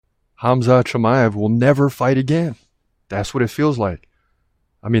Khamzat Chimaev will never fight again. That's what it feels like.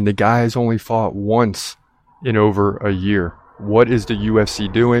 I mean, the guy has only fought once in over a year. What is the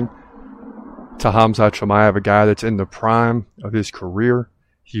UFC doing to Khamzat Chimaev, a guy that's in the prime of his career?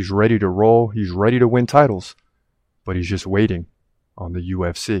 He's ready to roll. He's ready to win titles, but he's just waiting on the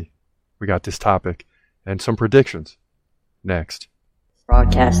UFC. We got this topic and some predictions next.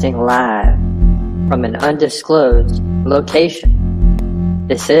 Broadcasting live from an undisclosed location.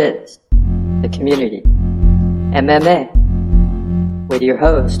 This is The Community MMA with your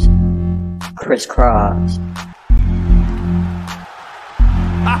host, Chris Cross.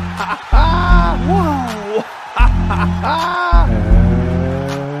 Whoa!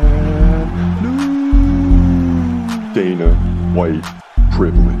 Dana White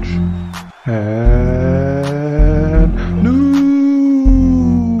privilege. And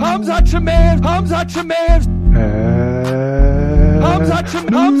news. Khamzat Chimaev. Khamzat Chimaev. And Khamzat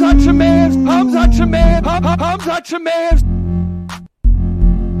Chimaev. Khamzat Chimaev. Khamzat Chimaev.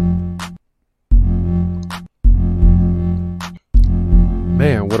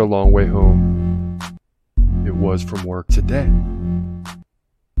 Man, what a long way home it was from work today.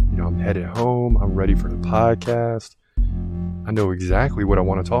 You know, I'm headed home. I'm ready for the podcast. I know exactly what I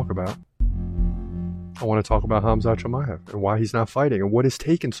want to talk about. I want to talk about Khamzat Chimaev and why he's not fighting and what has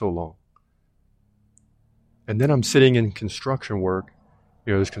taken so long. And then I'm sitting in construction work.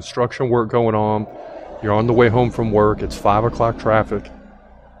 You know, there's construction work going on. You're on the way home from work. It's 5 o'clock traffic.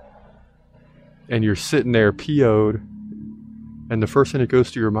 And you're sitting there PO'd. And the first thing that goes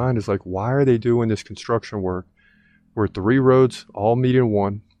through your mind is like, why are they doing this construction work where 3 roads all meet in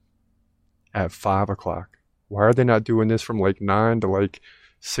one at 5 o'clock? Why are they not doing this from like 9 to like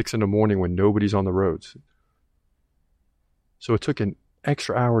 6 in the morning when nobody's on the roads? So it took an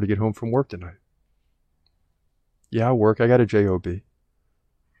extra hour to get home from work tonight. Yeah, I work. I got a job. At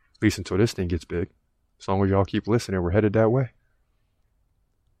least until this thing gets big. As long as y'all keep listening, we're headed that way.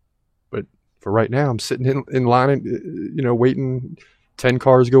 But for right now, I'm sitting in line, and, you know, waiting. 10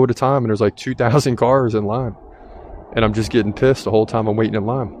 cars go at a time, and there's like 2,000 cars in line. And I'm just getting pissed the whole time I'm waiting in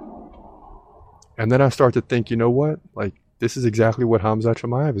line. And then I start to think, you know what? Like, this is exactly what Khamzat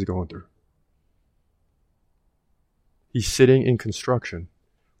Chimaev is going through. He's sitting in construction,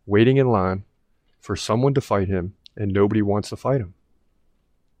 waiting in line for someone to fight him, and nobody wants to fight him.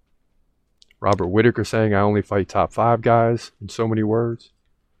 Robert Whittaker saying, I only fight top 5 guys, in so many words.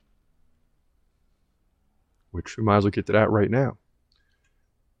 Which we might as well get to that right now.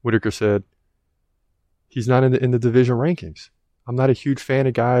 Whittaker said, he's not in the division rankings. I'm not a huge fan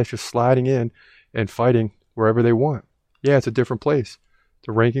of guys just sliding in and fighting wherever they want. Yeah, it's a different place.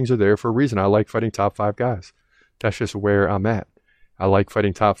 The rankings are there for a reason. I like fighting top 5 guys. That's just where I'm at. I like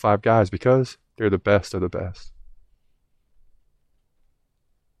fighting top 5 guys because they're the best of the best.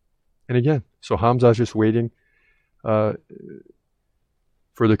 And again, so Khamzat's just waiting for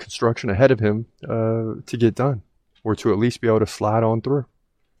the construction ahead of him to get done, or to at least be able to slide on through,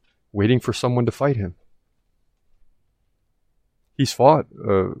 waiting for someone to fight him. He's fought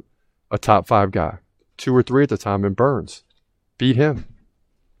a top 5 guy, 2 or 3 at the time, in Burns, beat him,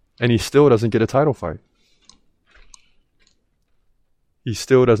 and he still doesn't get a title fight. He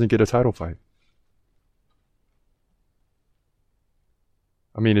still doesn't get a title fight.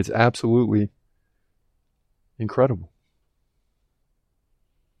 I mean, it's absolutely incredible.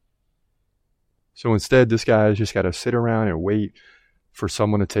 So instead, this guy has just got to sit around and wait for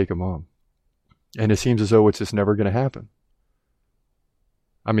someone to take him on. And it seems as though it's just never going to happen.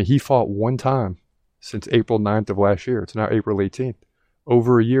 I mean, he fought one time since April 9th of last year. It's now April 18th.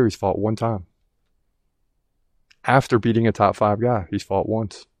 Over a year, he's fought one time. After beating a top 5 guy, he's fought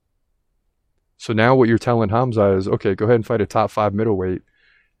once. So now what you're telling Khamzat is, okay, go ahead and fight a top 5 middleweight,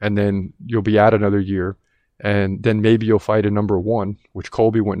 and then you'll be out another year. And then maybe you'll fight a number 1, which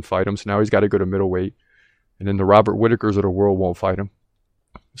Colby wouldn't fight him. So now he's got to go to middleweight. And then the Robert Whittakers of the world won't fight him.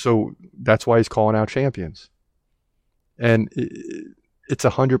 So that's why he's calling out champions. And it's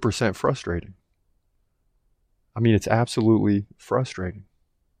 100% frustrating. I mean, it's absolutely frustrating.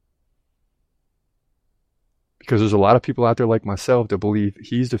 Because there's a lot of people out there like myself that believe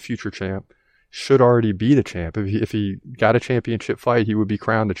he's the future champ, should already be the champ. If he got a championship fight, he would be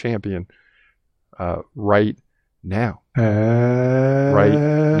crowned the champion right now. Right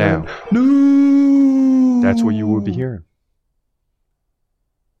now. That's what you would be hearing.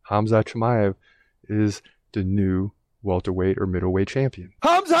 Khamzat Chimaev is the new welterweight or middleweight champion.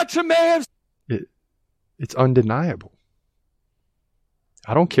 Khamzat Chimaev. It's undeniable.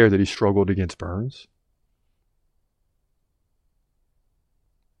 I don't care that he struggled against Burns.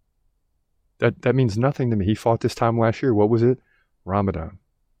 That means nothing to me. He fought this time last year. What was it? Ramadan.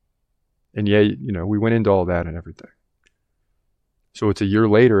 And yeah, we went into all that and everything. So it's a year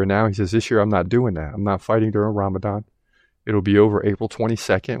later, and now he says, this year I'm not doing that. I'm not fighting during Ramadan. It'll be over April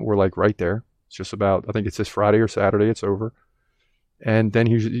 22nd. We're like right there. It's just about, I think it's this Friday or Saturday, it's over. And then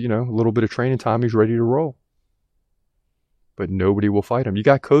he's, a little bit of training time, he's ready to roll. But nobody will fight him. You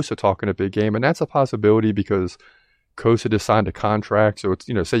got Kosa talking a big game, and that's a possibility because Kosa just signed a contract. So it's,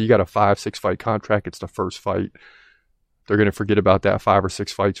 say you got a 5-6 fight contract, it's the first fight. They're going to forget about that 5 or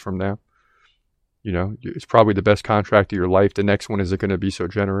 6 fights from now. It's probably the best contract of your life. The next one isn't going to be so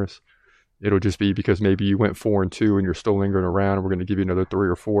generous. It'll just be because maybe you went 4-2 and you're still lingering around, and we're going to give you another 3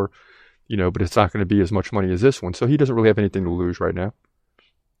 or 4, but it's not going to be as much money as this one. So he doesn't really have anything to lose right now.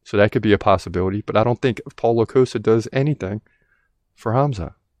 So that could be a possibility, but I don't think Paulo Costa does anything for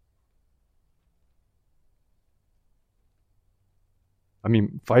Khamzat. I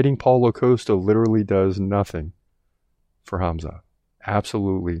mean, fighting Paulo Costa literally does nothing for Khamzat.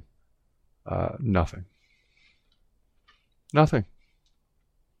 Absolutely nothing. Nothing.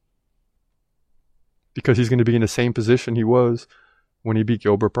 Because he's going to be in the same position he was when he beat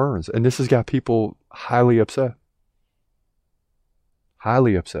Gilbert Burns. And this has got people highly upset.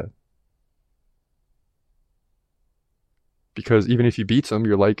 Highly upset. Because even if he beats him,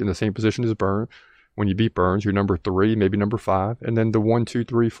 you're like in the same position as Burns. When you beat Burns, you're number 3, maybe number 5. And then the 1, 2,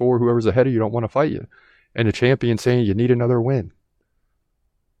 3, 4, whoever's ahead of you don't want to fight you. And the champion's saying you need another win.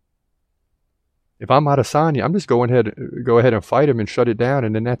 If I'm Adesanya, I'm just go ahead and fight him and shut it down,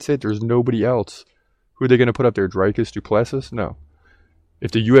 and then that's it. There's nobody else. Who are they going to put up there? Dricus, Duplessis? No.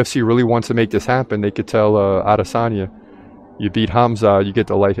 If the UFC really wants to make this happen, they could tell Adesanya, you beat Khamzat, you get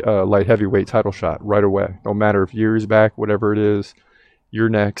the light heavyweight title shot right away. No matter if Yuri's back, whatever it is, you're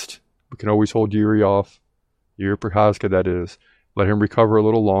next. We can always hold Yuri off. Yuri Prochazka, that is. Let him recover a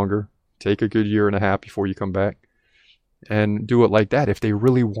little longer. Take a good 1.5 years before you come back. And do it like that if they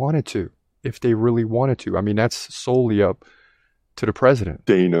really wanted to. If they really wanted to. I mean, that's solely up to the president.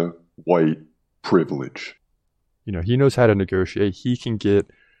 Dana White privilege. He knows how to negotiate. He can get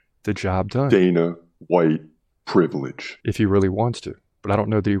the job done. Dana White privilege. If he really wants to. But I don't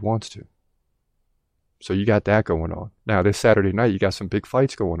know that he wants to. So you got that going on. Now, this Saturday night, you got some big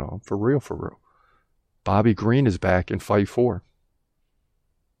fights going on. For real, for real. Bobby Green is back in Fight 4.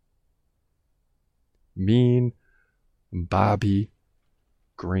 Mean Bobby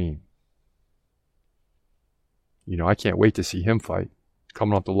Green. I can't wait to see him fight.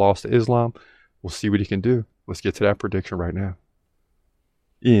 Coming off the loss to Islam, we'll see what he can do. Let's get to that prediction right now.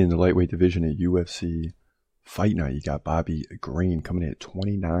 In the lightweight division at UFC Fight Night, you got Bobby Green coming in at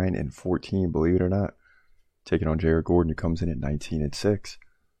 29-14, believe it or not. Taking on Jared Gordon, who comes in at 19-6.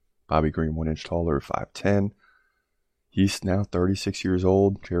 Bobby Green 1 inch taller, 5'10". He's now 36 years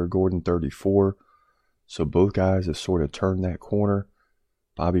old. Jared Gordon 34. So both guys have sort of turned that corner.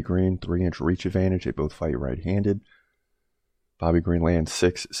 Bobby Green, 3-inch reach advantage. They both fight right-handed. Bobby Green lands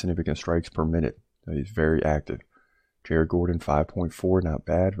 6 significant strikes per minute. He's very active. Jared Gordon, 5.4, not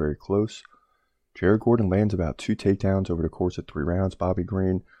bad, very close. Jared Gordon lands about 2 takedowns over the course of 3 rounds. Bobby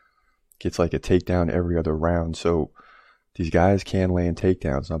Green gets like a takedown every other round. So these guys can land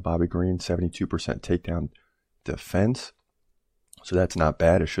takedowns. Now Bobby Green, 72% takedown defense. So that's not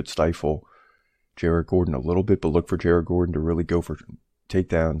bad. It should stifle Jared Gordon a little bit, but look for Jared Gordon to really go for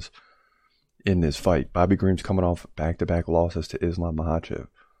takedowns in this fight. Bobby Green's coming off back-to-back losses to Islam Makhachev,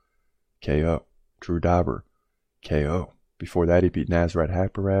 KO. Drew Dauber, KO. Before that, he beat Nasrat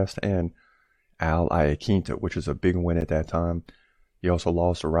Haqparast and Al Iaquinta, which is a big win at that time. He also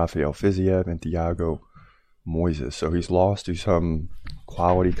lost to Rafael Fiziev and Thiago Moises. So he's lost to some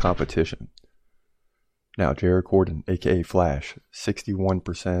quality competition. Now, Jared Gordon, a.k.a. Flash,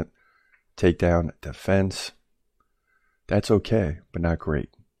 61% takedown defense. That's okay, but not great.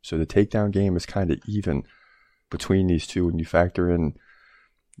 So the takedown game is kind of even between these two. When you factor in,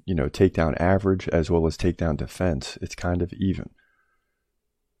 takedown average as well as takedown defense, it's kind of even.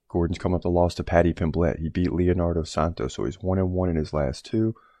 Gordon's come up the loss to Paddy Pimblett. He beat Leonardo Santos, so he's 1-1 in his last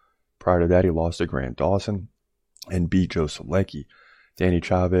 2. Prior to that, he lost to Grant Dawson and beat Joe Solecki, Danny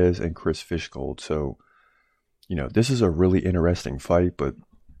Chavez, and Chris Fishgold. So, this is a really interesting fight, but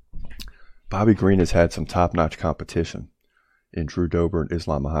Bobby Green has had some top-notch competition in Drew Dober and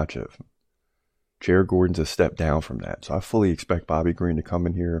Islam Makhachev. Jared Gordon's a step down from that. So I fully expect Bobby Green to come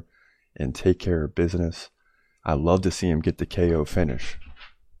in here and take care of business. I love to see him get the KO finish.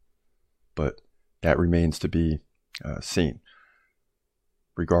 But that remains to be seen.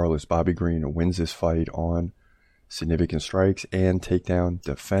 Regardless, Bobby Green wins this fight on significant strikes and takedown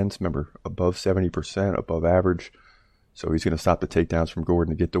defense. Remember, above 70%, above average. So he's going to stop the takedowns from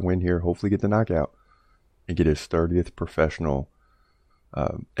Gordon to get the win here, hopefully get the knockout, and get his 30th professional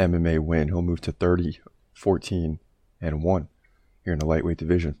MMA win. He'll move to 30-14-1 here in the lightweight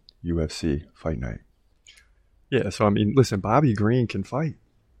division, UFC Fight Night. Yeah, so I mean, listen, Bobby Green can fight.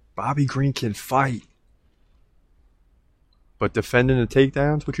 Bobby Green can fight. But defending the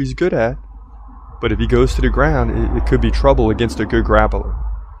takedowns, which he's good at, but if he goes to the ground, it could be trouble against a good grappler.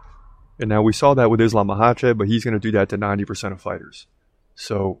 And now we saw that with Islam Makhachev, but he's going to do that to 90% of fighters.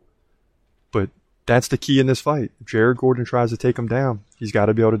 So, but that's the key in this fight. If Jared Gordon tries to take him down, he's got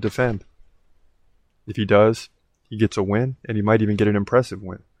to be able to defend. If he does, he gets a win, and he might even get an impressive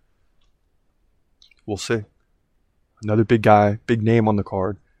win. We'll see. Another big guy, big name on the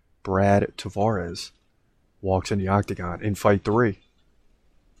card, Brad Tavares, walks in the octagon in Fight 3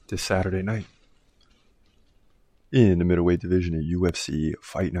 this Saturday night. In the middleweight division at UFC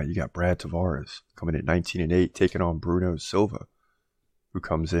Fight Night, you got Brad Tavares coming at 19-8, taking on Bruno Silva, who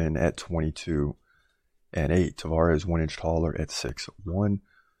comes in at 22-8. Tavares 1 inch taller at 6'1".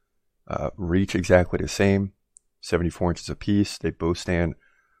 Reach exactly the same, 74 inches apiece. They both stand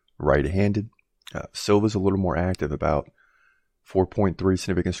right-handed. Silva's a little more active, about 4.3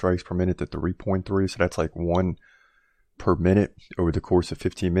 significant strikes per minute to 3.3, so that's like 1 per minute over the course of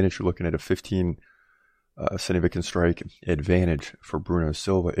 15 minutes. You're looking at a 15 significant strike advantage for Bruno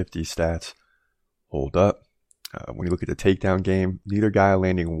Silva if these stats hold up. When you look at the takedown game, neither guy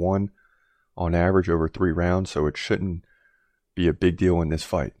landing 1 on average over 3 rounds, so it shouldn't be a big deal in this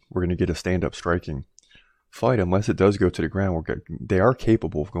fight. We're going to get a stand-up striking fight unless it does go to the ground. They are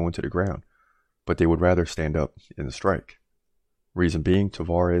capable of going to the ground, but they would rather stand up in the strike. Reason being,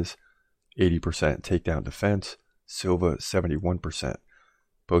 Tavares 80% takedown defense, Silva 71%.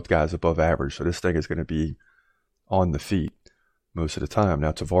 Both guys above average, so this thing is going to be on the feet most of the time.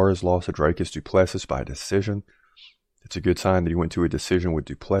 Now, Tavares lost to Dricus du Plessis by decision. It's a good sign that he went to a decision with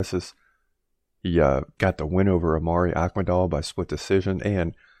du Plessis. He got the win over Amari Akhmadal by split decision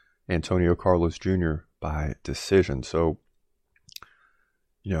and Antonio Carlos Jr. by decision. So,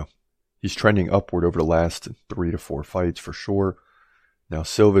 he's trending upward over the last 3 to 4 fights for sure. Now,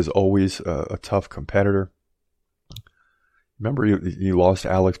 Silva's always a tough competitor. Remember, he lost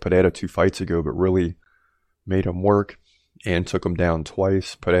to Alex Pereira 2 fights ago, but really made him work and took him down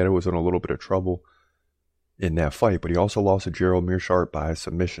twice. Pereira was in a little bit of trouble in that fight, but he also lost to Gerald Meerschaert by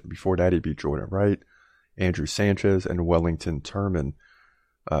submission. Before that, he beat Jordan Wright, Andrew Sanchez, and Wellington Turman.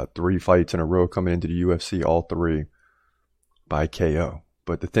 3 fights in a row coming into the UFC, all 3 by KO.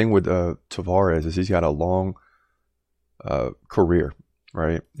 But the thing with Tavares is he's got a long career,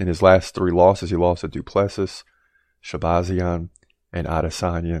 right? In his last 3 losses, he lost to du Plessis, Shabazian, and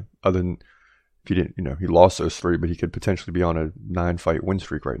Adesanya. Other than, if he didn't, he lost those 3, but he could potentially be on a 9-fight win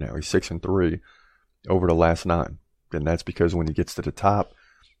streak right now. He's 6-3 over the last 9. And that's because when he gets to the top,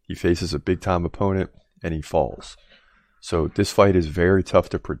 he faces a big-time opponent and he falls. So this fight is very tough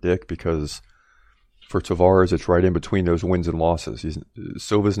to predict because for Tavares, it's right in between those wins and losses.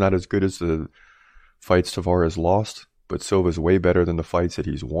 Silva's not as good as the fights Tavares lost, but Silva's way better than the fights that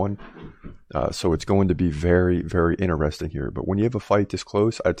he's won. So it's going to be very, very interesting here. But when you have a fight this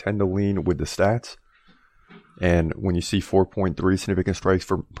close, I tend to lean with the stats. And when you see 4.3 significant strikes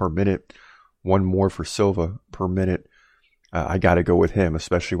per minute, 1 more for Silva per minute, I got to go with him,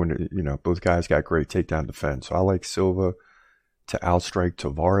 especially when, both guys got great takedown defense. So I like Silva to outstrike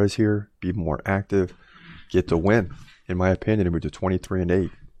Tavares here, be more active, get the win, in my opinion, and move to 23-8,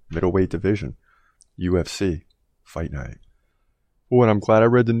 middleweight division, UFC Fight Night. Well, and I'm glad I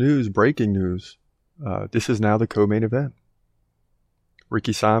read the news, breaking news. This is now the co-main event.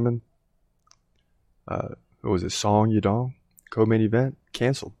 Ricky Simon, what was it, Song Yadong, co-main event,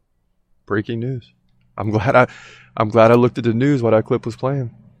 canceled. Breaking news. I'm glad I looked at the news while that clip was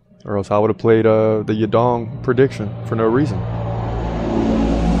playing, or else I would have played the Yadong prediction for no reason.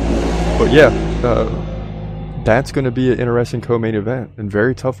 But yeah, that's going to be an interesting co-main event and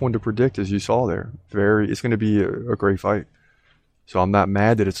very tough one to predict, as you saw there. It's going to be a great fight. So I'm not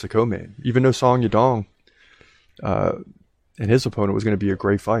mad that it's the co-main, even though Song Yadong and his opponent was going to be a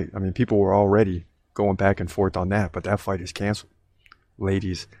great fight. I mean, people were already going back and forth on that, but that fight is canceled,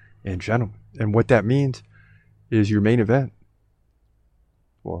 ladies and gentlemen. And what that means is your main event,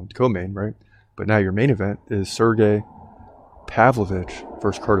 well, co-main, right? But now your main event is Sergey Pavlovich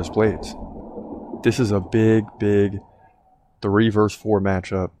versus Curtis Blades. This is a big, big 3 versus 4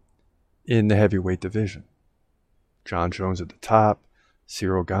 matchup in the heavyweight division. John Jones at the top,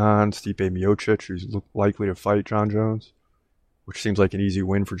 Cyril Gane, Stipe Miocic, who's likely to fight John Jones, which seems like an easy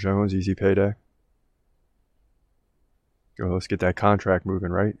win for Jones, easy payday. Let's get that contract moving,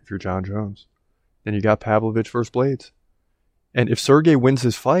 right? If you're John Jones. Then you got Pavlovich versus Blades. And if Sergey wins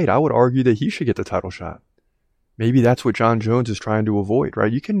this fight, I would argue that he should get the title shot. maybe that's what John Jones is trying to avoid,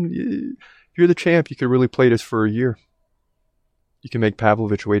 right? If you're the champ, you could really play this for a year. You can make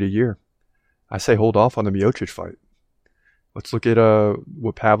Pavlovich wait a year. I say hold off on the Miocic fight. Let's look at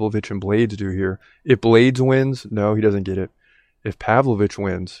what Pavlovich and Blades do here. If Blades wins, no, he doesn't get it. If Pavlovich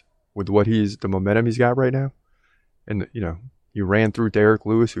wins, with the momentum he's got right now, and he ran through Derek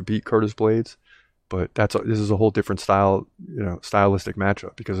Lewis, who beat Curtis Blades, but this is a whole different stylistic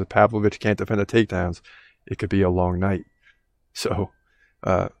matchup, because if Pavlovich can't defend the takedowns, it could be a long night. So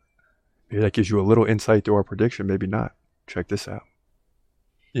maybe that gives you a little insight to our prediction, maybe not. Check this out.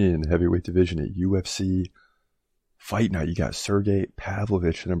 In the heavyweight division at UFC Fight Night, you got Sergey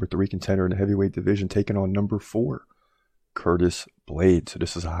Pavlovich, the number 3 contender in the heavyweight division, taking on number 4, Curtis Blades. So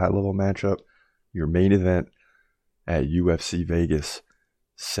this is a high-level matchup. Your main event at UFC Vegas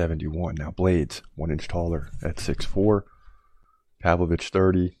 71. Now Blades, 1 inch taller at 6'4". Pavlovich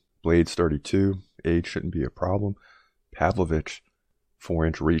 30, Blades 32. Age shouldn't be a problem. Pavlovich,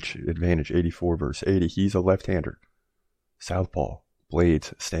 4-inch reach advantage, 84 versus 80. He's a left-hander. Southpaw.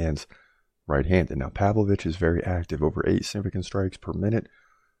 Blades stands right-handed. Now Pavlovich is very active, over 8 significant strikes per minute.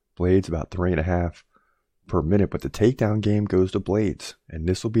 Blades about 3.5 per minute, but the takedown game goes to Blades, and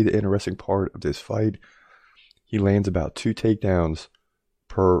this will be the interesting part of this fight. He lands about 2 takedowns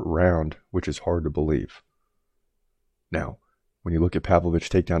per round, which is hard to believe. Now, when you look at Pavlovich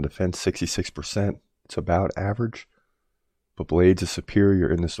takedown defense, 66%, it's about average, but Blades is superior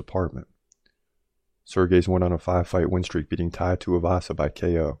in this department. Sergey's went on a 5-fight win streak, beating Tai Tuivasa by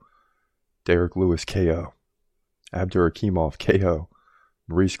KO, Derek Lewis KO, Abdurakhimov KO,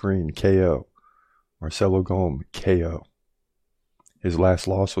 Maurice Green KO, Marcelo Gome KO. His last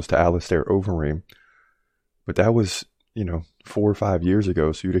loss was to Alistair Overeem, but that was, 4 or 5 years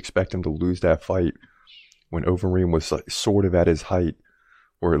ago, so you'd expect him to lose that fight when Overeem was sort of at his height,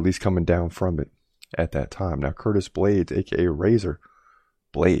 or at least coming down from it at that time. Now Curtis Blades, aka Razor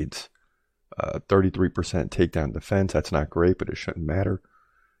Blades, 33% takedown defense. That's not great, but it shouldn't matter.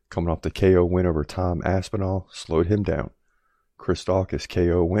 Coming off the KO win over Tom Aspinall, slowed him down. Chris Daukaus,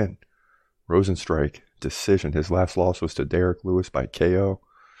 KO win. Rosenstrike, decision. His last loss was to Derek Lewis by KO,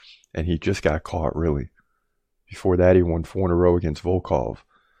 and he just got caught, really. Before that, he won 4 in a row against Volkov.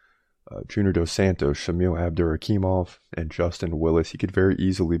 Junior Dos Santos, Shamil Abdurakhimov, and Justin Willis. He could very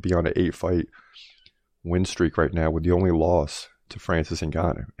easily be on an 8-fight win streak right now, with the only loss to Francis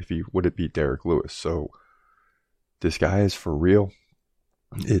Ngannou if he would beat Derek Lewis. So this guy is for real.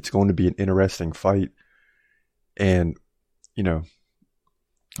 It's going to be an interesting fight. And,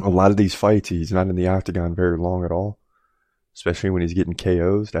 a lot of these fights, he's not in the octagon very long at all, especially when he's getting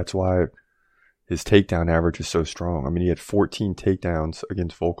KOs. That's why his takedown average is so strong. I mean, he had 14 takedowns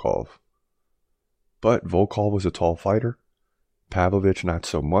against Volkov. But Volkov was a tall fighter. Pavlovich, not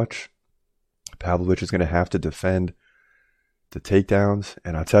so much. Pavlovich is going to have to defend the takedowns.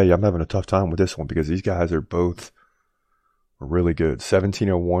 And I tell you, I'm having a tough time with this one, because these guys are both really good.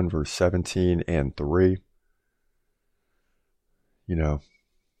 17-1 versus 17-3.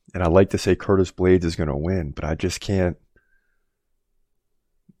 And I like to say Curtis Blades is going to win, but I just can't.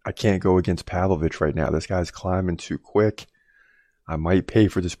 I can't go against Pavlovich right now. This guy's climbing too quick. I might pay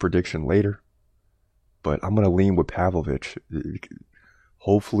for this prediction later, but I'm going to lean with Pavlovich.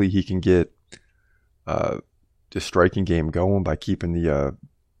 Hopefully he can get the striking game going by keeping the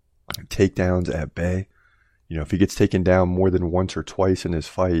takedowns at bay. If he gets taken down more than once or twice in his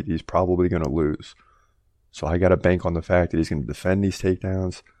fight, he's probably going to lose. So I got to bank on the fact that he's going to defend these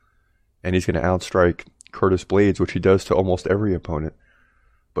takedowns, and he's going to outstrike Curtis Blades, which he does to almost every opponent.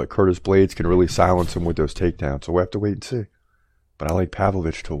 But Curtis Blades can really silence him with those takedowns. So we'll have to wait and see. But I like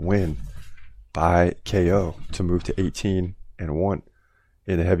Pavlovich to win by KO to move to 18-1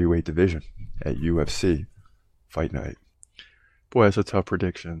 in the heavyweight division at UFC Fight Night. Boy, that's a tough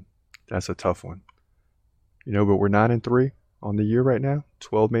prediction. That's a tough one. But we're 9-3 on the year right now.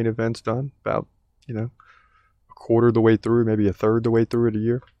 12 main events done. About, a quarter of the way through, maybe a third the way through of the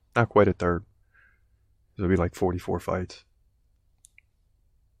year. Not quite a third. It'll be like 44 fights.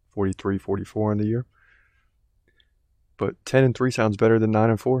 43, 44 in the year. But 10-3 sounds better than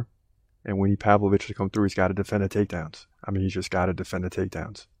 9-4. And we need Pavlovich to come through. He's got to defend the takedowns. I mean, he's just got to defend the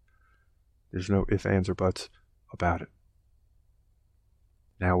takedowns. There's no ifs, ands, or buts about it.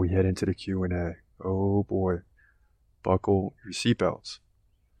 Now we head into the Q&A. Oh boy. Buckle your seatbelts.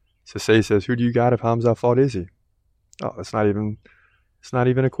 Sasay says, who do you got if Khamzat fought Izzy? Oh, it's not even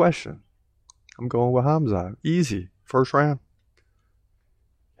a question. I'm going with Khamzat. Easy. First round.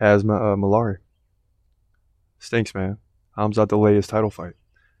 Has Malari. Stinks, man. Khamzat delay his title fight.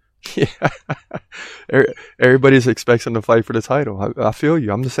 Yeah. Everybody expects him to fight for the title. I feel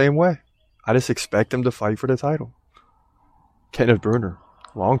you. I'm the same way. I just expect him to fight for the title. Kenneth Bruner,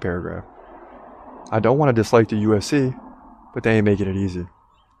 long paragraph. I don't want to dislike the UFC, but they ain't making it easy.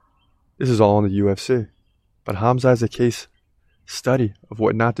 This is all in the UFC. But Khamzat is a case study of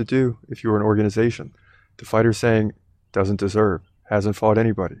what not to do if you're an organization. The fighter saying doesn't deserve, hasn't fought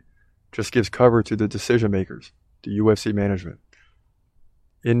anybody, just gives cover to the decision makers, the UFC management.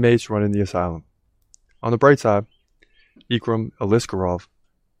 Inmates running the asylum. On the bright side, Ikram Aliskerov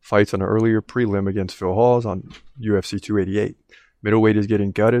fights on an earlier prelim against Phil Hawes on UFC 288. Middleweight is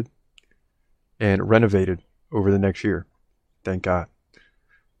getting gutted and renovated over the next year. Thank God.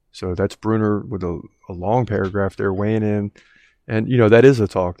 So that's Bruner with a long paragraph there weighing in. And, that is a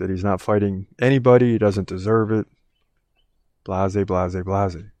talk that he's not fighting anybody. He doesn't deserve it. Blase, blase,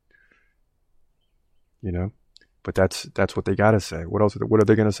 blase. But that's what they got to say. What else? What are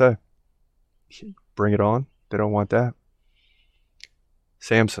they going to say? Bring it on. They don't want that.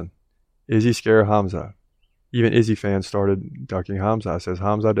 Samson. Izzy scared Khamzat. Even Izzy fans started ducking Khamzat. Says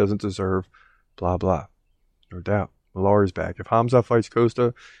Khamzat doesn't deserve blah, blah. No doubt. Malari's back. If Khamzat fights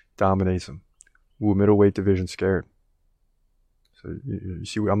Costa, dominates him. Ooh, middleweight division scared. So you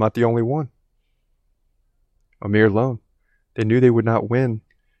see, I'm not the only one. Amir Lone. They knew they would not win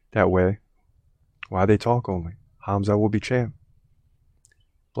that way. Why they talk only? Khamzat will be champ.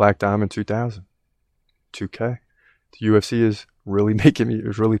 Black Diamond 2000. 2K. The UFC is really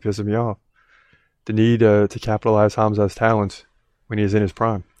really pissing me off. The need to capitalize Khamzat's talents when he is in his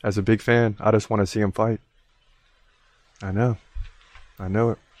prime. As a big fan, I just want to see him fight. I know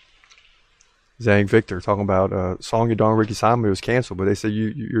it. Zhang Victor talking about Song Yadong Ricky Simon was canceled, but they said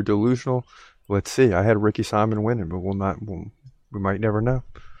you're delusional. Let's see. I had Ricky Simon winning, but we might never know.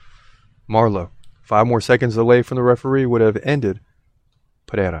 Marlowe, 5 more seconds delay from the referee would have ended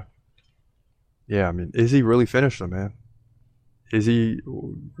Pereira. Yeah, Izzy really finished him, man. Izzy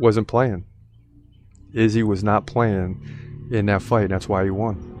wasn't playing. Izzy was not playing in that fight, and that's why he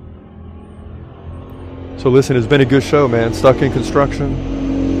won. So listen, it's been a good show, man. Stuck in construction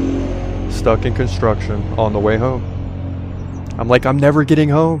on the way home. I'm never getting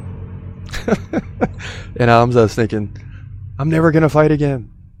home. And Khamzat's thinking, I'm never going to fight again.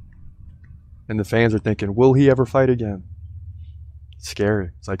 And the fans are thinking, will he ever fight again? It's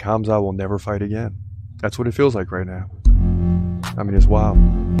scary. It's like Khamzat will never fight again. That's what it feels like right now. It's wild.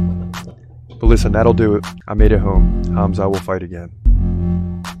 But listen, that'll do it. I made it home. Khamzat will fight again.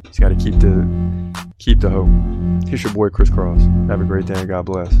 He's got to keep the hope. Here's your boy Chris Cross. Have a great day and God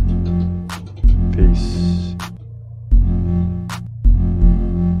bless. Peace.